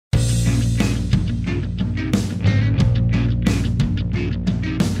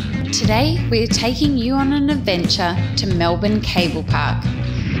Today we're taking you on an adventure to Melbourne Cable Park.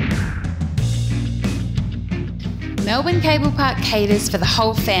 Melbourne Cable Park caters for the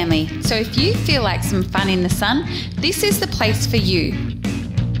whole family, so if you feel like some fun in the sun, this is the place for you.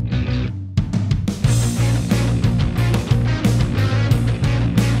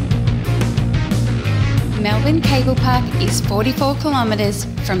 Melbourne Cable Park is 44 kilometres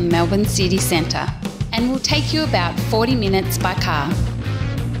from Melbourne city centre and will take you about 40 minutes by car.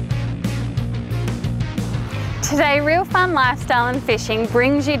 Today, Real Fun Lifestyle and Fishing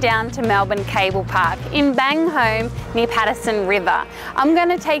brings you down to Melbourne Cable Park in Bang Home near Patterson River. I'm going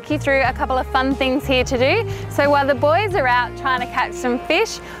to take you through a couple of fun things here to do. So while the boys are out trying to catch some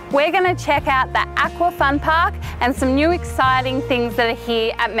fish, we're going to check out the Aqua Fun Park and some new exciting things that are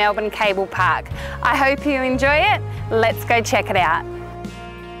here at Melbourne Cable Park. I hope you enjoy it. Let's go check it out.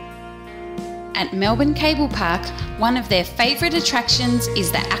 At Melbourne Cable Park, one of their favourite attractions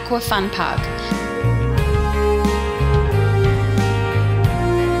is the Aqua Fun Park.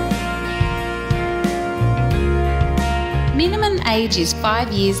 Minimum age is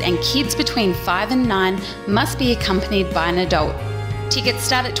 5 years and kids between 5 and 9 must be accompanied by an adult. Tickets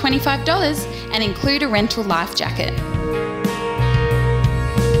start at $25 and include a rental life jacket.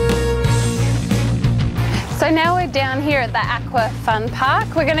 So now we're down here at the Aqua Fun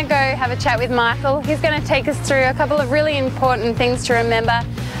Park. We're going to go have a chat with Michael. He's going to take us through a couple of really important things to remember.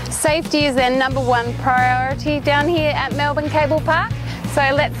 Safety is their #1 priority down here at Melbourne Cable Park. So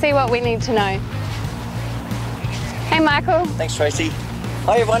let's see what we need to know. Hey Michael. Thanks Tracy.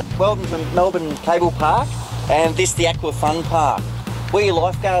 Hi everyone, welcome to Melbourne Cable Park, and this is the Aqua Fun Park. We're your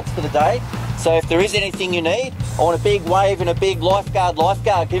lifeguards for the day, so if there is anything you need, I want a big wave and a big lifeguard.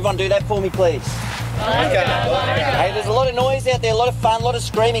 Can everyone do that for me please? Lifeguard. Hey, there's a lot of noise out there, a lot of fun, a lot of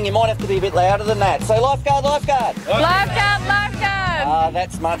screaming. You might have to be a bit louder than that. So lifeguard. Lifeguard.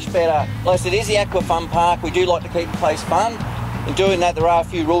 That's much better. Like I said, it is the Aqua Fun Park. We do like to keep the place fun. In doing that, there are a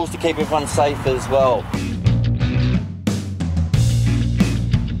few rules to keep everyone safe as well.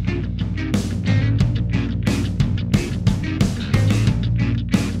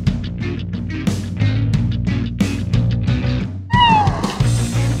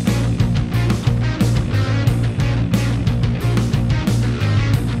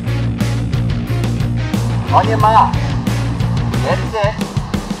 On your mark. Get set.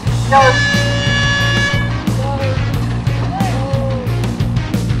 Go.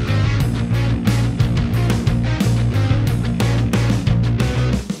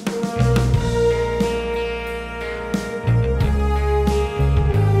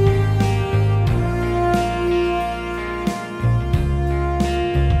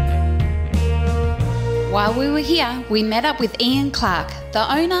 While we were here, we met up with Ian Clark,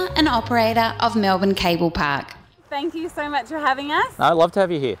 the owner and operator of Melbourne Cable Park. Thank you so much for having us. I'd love to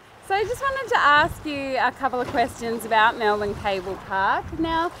have you here. So I just wanted to ask you a couple of questions about Melbourne Cable Park.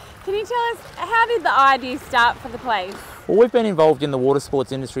 Now, can you tell us, how did the idea start for the place? Well, we've been involved in the water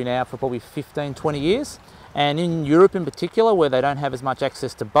sports industry now for probably 15, 20 years. And in Europe in particular, where they don't have as much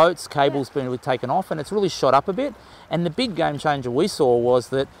access to boats, cable's been really taken off and it's really shot up a bit. And the big game changer we saw was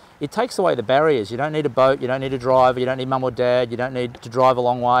that it takes away the barriers. You don't need a boat, you don't need a driver, you don't need mum or dad, you don't need to drive a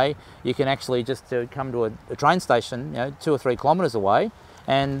long way. You can actually just come to a train station, 2 or 3 kilometres away,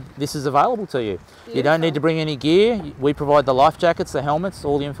 and this is available to you. Beautiful. You don't need to bring any gear. We provide the life jackets, the helmets,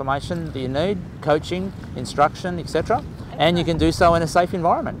 all the information that you need, coaching, instruction, etc. And you can do so in a safe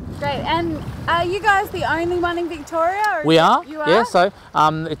environment. Great. And are you guys the only one in Victoria? Or we are. You are? Yeah. So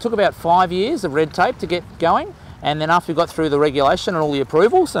it took about 5 years of red tape to get going. And then after we got through the regulation and all the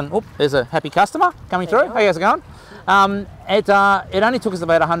approvals, and there's a happy customer coming through. Hey, how's it going? It only took us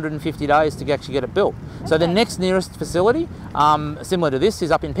about 150 days to actually get it built. Okay. So the next nearest facility, similar to this, is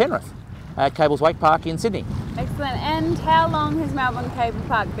up in Penrith, at Cables Wake Park in Sydney. Excellent. And how long has Melbourne Cable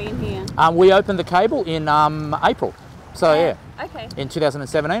Park been here? We opened the cable in April. So yeah. Okay. In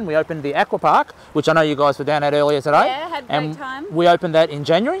 2017, we opened the Aqua Park, which I know you guys were down at earlier today. Yeah, had a great time. We opened that in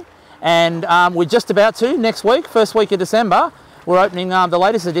January. And we're just about to, next week, first week of December, we're opening the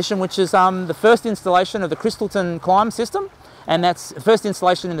latest edition, which is the first installation of the Crystalton Climb system. And that's the first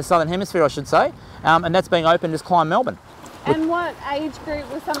installation in the Southern Hemisphere, I should say. And that's being opened as Climb Melbourne. And what age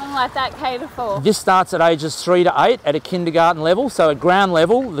group was something like that cater for? This starts at ages 3 to 8 at a kindergarten level. So at ground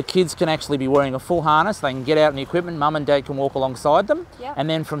level, the kids can actually be wearing a full harness. They can get out in the equipment. Mum and dad can walk alongside them. Yep. And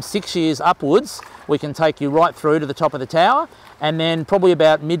then from 6 years upwards, we can take you right through to the top of the tower. And then probably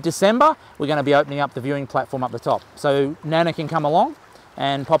about mid-December, we're going to be opening up the viewing platform up the top. So Nana can come along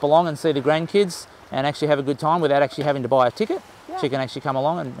and pop along and see the grandkids and actually have a good time without actually having to buy a ticket. she can actually come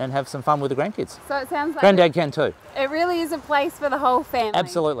along and have some fun with the grandkids. So it sounds like Granddad can too. it really is a place for the whole family.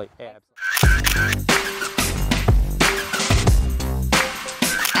 Absolutely. Yeah.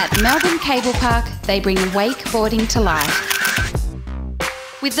 At Melbourne Cable Park, they bring wakeboarding to life.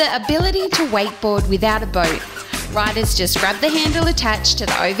 With the ability to wakeboard without a boat, riders just grab the handle attached to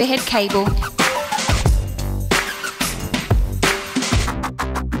the overhead cable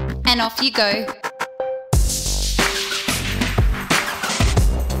and off you go.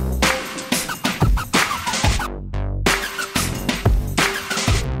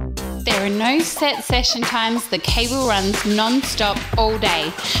 There are no set session times, the cable runs non-stop all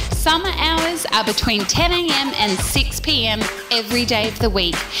day. Summer hours are between 10 a.m. and 6 p.m. every day of the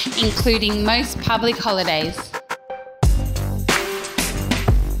week, including most public holidays.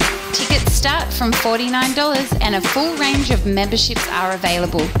 Tickets start from $49 and a full range of memberships are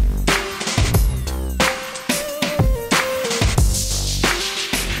available.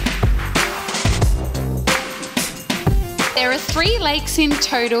 There are 3 lakes in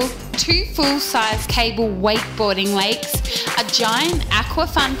total, 2 full-size cable wakeboarding lakes, a giant aqua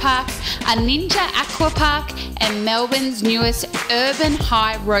fun park, a ninja aqua park, and Melbourne's newest urban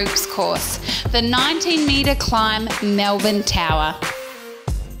high ropes course, the 19-metre climb Melbourne Tower.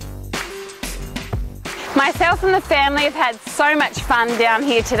 Myself and the family have had so much fun down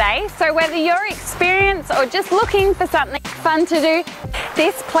here today, so whether you're experienced or just looking for something fun to do,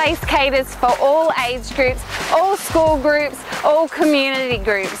 this place caters for all age groups, all school groups, all community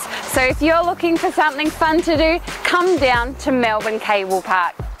groups. So if you're looking for something fun to do, come down to Melbourne Cable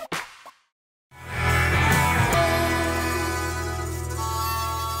Park.